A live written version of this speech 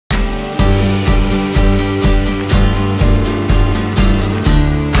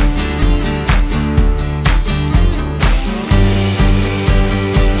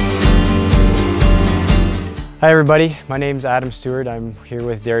Hi everybody, my name is Adam Stewart. I'm here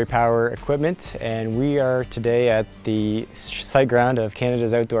with Dairypower Equipment, and we are today at the site ground of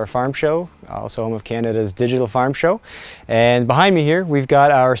Canada's Outdoor Farm Show, also home of Canada's Digital Farm Show. And behind me here we've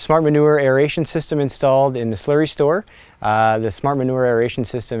got our Smart Manure Aeration system installed in the slurry store. The Smart Manure Aeration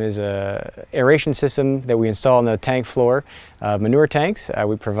system is an aeration system that we install on the tank floor of manure tanks.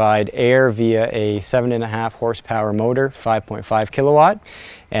 We provide air via a 7.5 horsepower motor, 5.5 kilowatt.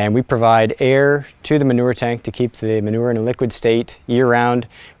 And we provide air to the manure tank to keep the manure in a liquid state year-round,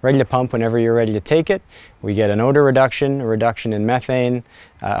 ready to pump whenever you're ready to take it. We get an odor reduction, a reduction in methane,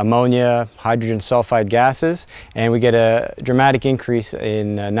 ammonia, hydrogen sulfide gases, and we get a dramatic increase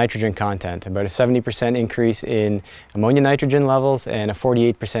in nitrogen content, about a 70% increase in ammonia nitrogen levels and a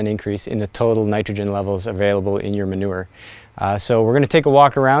 48% increase in the total nitrogen levels available in your manure. So we're going to take a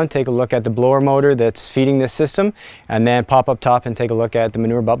walk around, take a look at the blower motor that's feeding this system, and then pop up top and take a look at the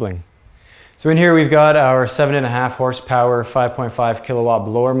manure bubbling. So in here we've got our 7.5 horsepower, 5.5 kilowatt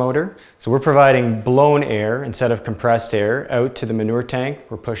blower motor. So we're providing blown air instead of compressed air out to the manure tank.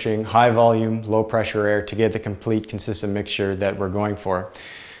 We're pushing high volume, low pressure air to get the complete consistent mixture that we're going for.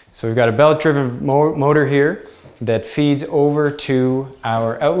 So we've got a belt driven motor here that feeds over to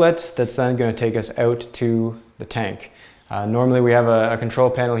our outlets that's then going to take us out to the tank. Normally we have a control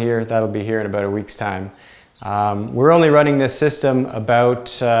panel here. That'll be here in about a week's time. We're only running this system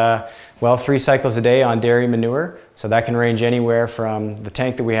about, well, 3 cycles a day on dairy manure. So that can range anywhere from the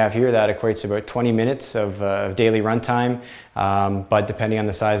tank that we have here, that equates to about 20 minutes of daily runtime. But depending on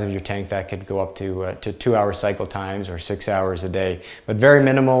the size of your tank, that could go up to 2-hour cycle times or 6 hours a day. But very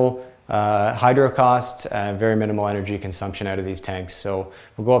minimal hydro costs, very minimal energy consumption out of these tanks. So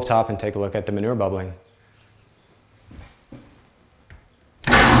we'll go up top and take a look at the manure bubbling.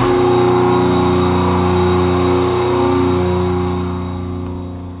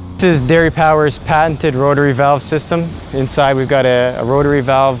 This is Dairypower's patented rotary valve system. Inside we've got a rotary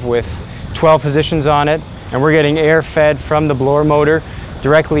valve with 12 positions on it, and we're getting air fed from the blower motor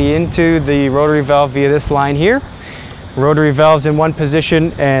directly into the rotary valve via this line here. Rotary valve's in one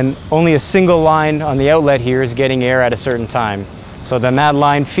position and only a single line on the outlet here is getting air at a certain time. So then that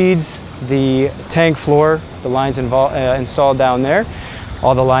line feeds the tank floor, the lines installed down there.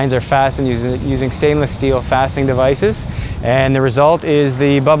 All the lines are fastened using stainless steel fastening devices, and the result is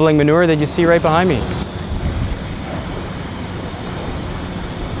the bubbling manure that you see right behind me.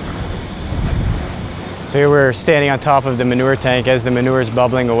 So here we're standing on top of the manure tank as the manure is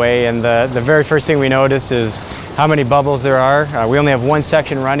bubbling away, and the very first thing we notice is how many bubbles there are. We only have one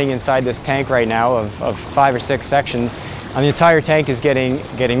section running inside this tank right now of 5 or 6 sections. And the entire tank is getting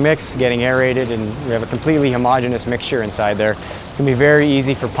mixed, getting aerated, and we have a completely homogeneous mixture inside there. It can be very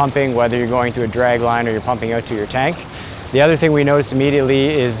easy for pumping, whether you're going to a drag line or you're pumping out to your tank. The other thing we notice immediately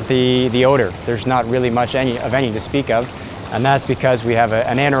is the odor. There's not really much of any to speak of, and that's because we have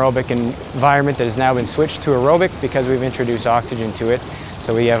an anaerobic environment that has now been switched to aerobic because we've introduced oxygen to it.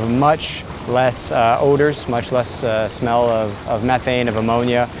 So we have much less odors, much less smell of methane, of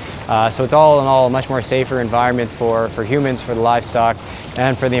ammonia. So it's all in all a much more safer environment for humans, for the livestock,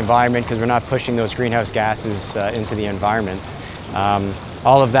 and for the environment, because we're not pushing those greenhouse gases into the environment.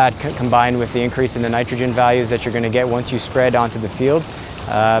 All of that combined with the increase in the nitrogen values that you're going to get once you spread onto the field,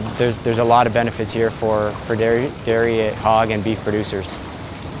 there's a lot of benefits here for dairy, hog, and beef producers.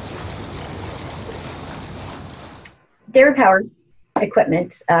 Dairypower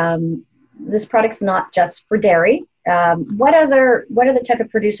equipment. This product's not just for dairy. What other type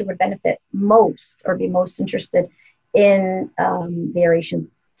of producer would benefit most or be most interested in the aeration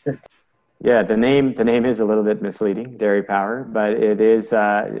system? Yeah, the name is a little bit misleading, Dairypower, but it is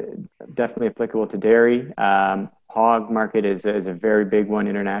definitely applicable to dairy. Hog market is a very big one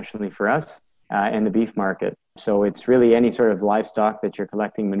internationally for us, and the beef market. So it's really any sort of livestock that you're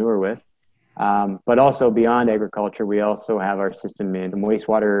collecting manure with. But also beyond agriculture, we also have our system in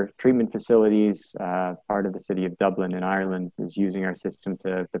wastewater treatment facilities. Part of the city of Dublin in Ireland is using our system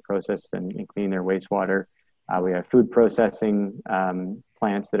to process and clean their wastewater. We have food processing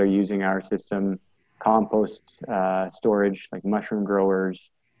plants that are using our system, compost storage like mushroom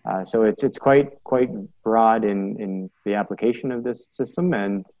growers. So it's quite broad in the application of this system,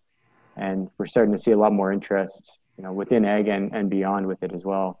 and we're starting to see a lot more interest, within ag and beyond with it as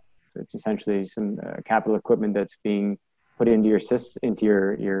well. It's essentially some capital equipment that's being put into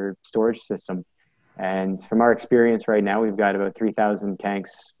your storage system. And from our experience right now, we've got about 3,000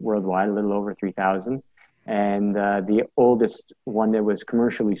 tanks worldwide, a little over 3,000. And the oldest one that was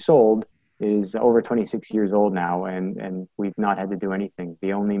commercially sold is over 26 years old now, and we've not had to do anything.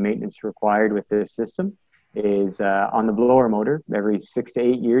 The only maintenance required with this system is on the blower motor. Every 6 to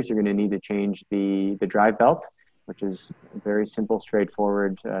 8 years, you're going to need to change the drive belt, which is a very simple,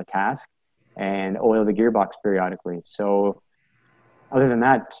 straightforward task, and oil the gearbox periodically. So other than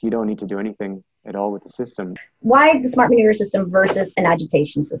that, you don't need to do anything at all with the system. Why the smart manure system versus an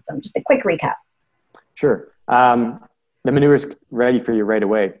agitation system? Just a quick recap. Sure. The manure is ready for you right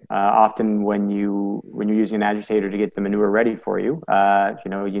away. Often when you're using an agitator to get the manure ready for you,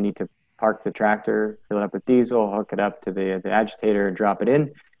 you need to park the tractor, fill it up with diesel, hook it up to the agitator and drop it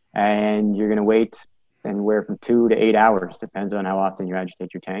in. And you're going to wait anywhere from 2 to 8 hours, depends on how often you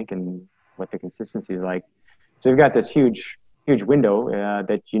agitate your tank and what the consistency is like. So you've got this huge window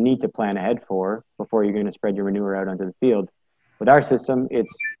that you need to plan ahead for before you're going to spread your manure out onto the field. With our system,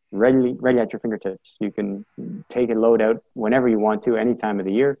 it's ready at your fingertips. You can take a load out whenever you want to, any time of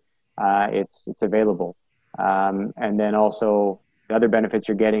the year. It's available. And then also the other benefits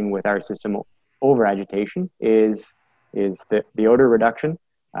you're getting with our system over agitation is the odor reduction.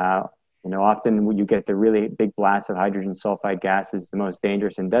 Often when you get the really big blast of hydrogen sulfide gas is the most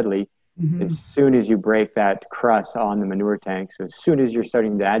dangerous and deadly. Mm-hmm. As soon as you break that crust on the manure tank, so as soon as you're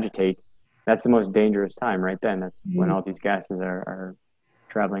starting to agitate, that's the most dangerous time right then. That's when all these gases are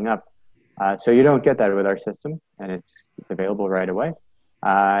traveling up. So you don't get that with our system, and it's available right away.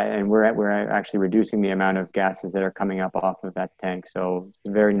 And we're actually reducing the amount of gases that are coming up off of that tank. So it's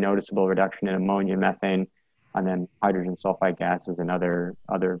a very noticeable reduction in ammonia, methane, and then hydrogen sulfide gases and other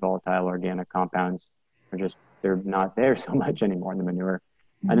volatile organic compounds they're not there so much anymore in the manure.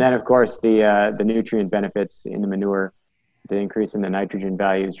 And then of course the nutrient benefits in the manure, the increase in the nitrogen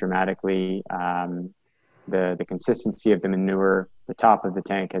values dramatically. The consistency of the manure, the top of the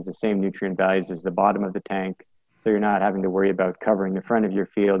tank has the same nutrient values as the bottom of the tank. So you're not having to worry about covering the front of your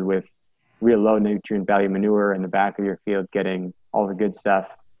field with real low nutrient value manure and the back of your field getting all the good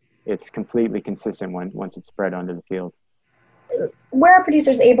stuff. It's completely consistent once it's spread onto the field. Where are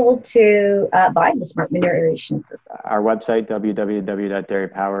producers able to buy the smart manure aeration system? Our website,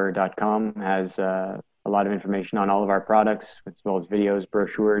 www.dairypower.com, has a lot of information on all of our products, as well as videos,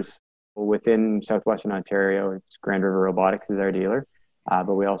 brochures. Within Southwestern Ontario, it's Grand River Robotics is our dealer.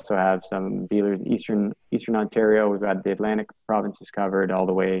 But we also have some dealers Eastern Ontario. We've got the Atlantic provinces covered all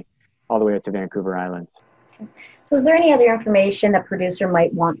the way up to Vancouver Island. So is there any other information a producer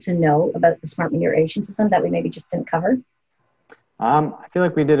might want to know about the smart manure aeration system that we maybe just didn't cover? I feel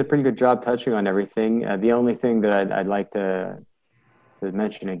like we did a pretty good job touching on everything. The only thing that I'd like to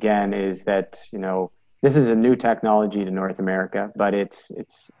mention again is that, this is a new technology to North America, but it's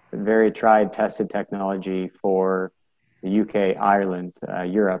a very tried, tested technology for the UK, Ireland,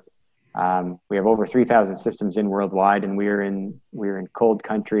 Europe. We have over 3,000 systems in worldwide, and we're in cold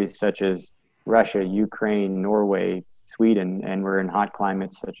countries such as Russia, Ukraine, Norway, Sweden, and we're in hot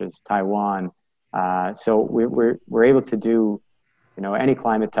climates such as Taiwan. So we're able to do any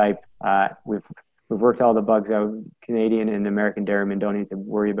climate type. We've worked all the bugs out. Canadian and American dairymen don't need to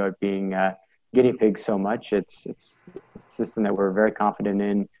worry about being guinea pigs so much. It's a system that we're very confident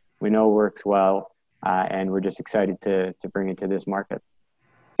in. We know works well, and we're just excited to bring it to this market.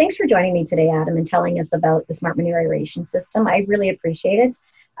 Thanks for joining me today, Adam, and telling us about the smart manure aeration system. I really appreciate it.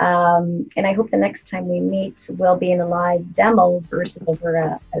 And I hope the next time we meet, we'll be in a live demo versus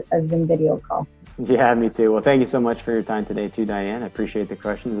over a Zoom video call. Yeah, me too. Well, thank you so much for your time today too, Diane. I appreciate the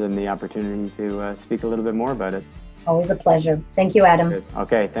questions and the opportunity to speak a little bit more about it. Always a pleasure. Thank you, Adam. Good.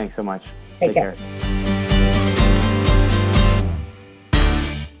 Okay, thanks so much. Take care.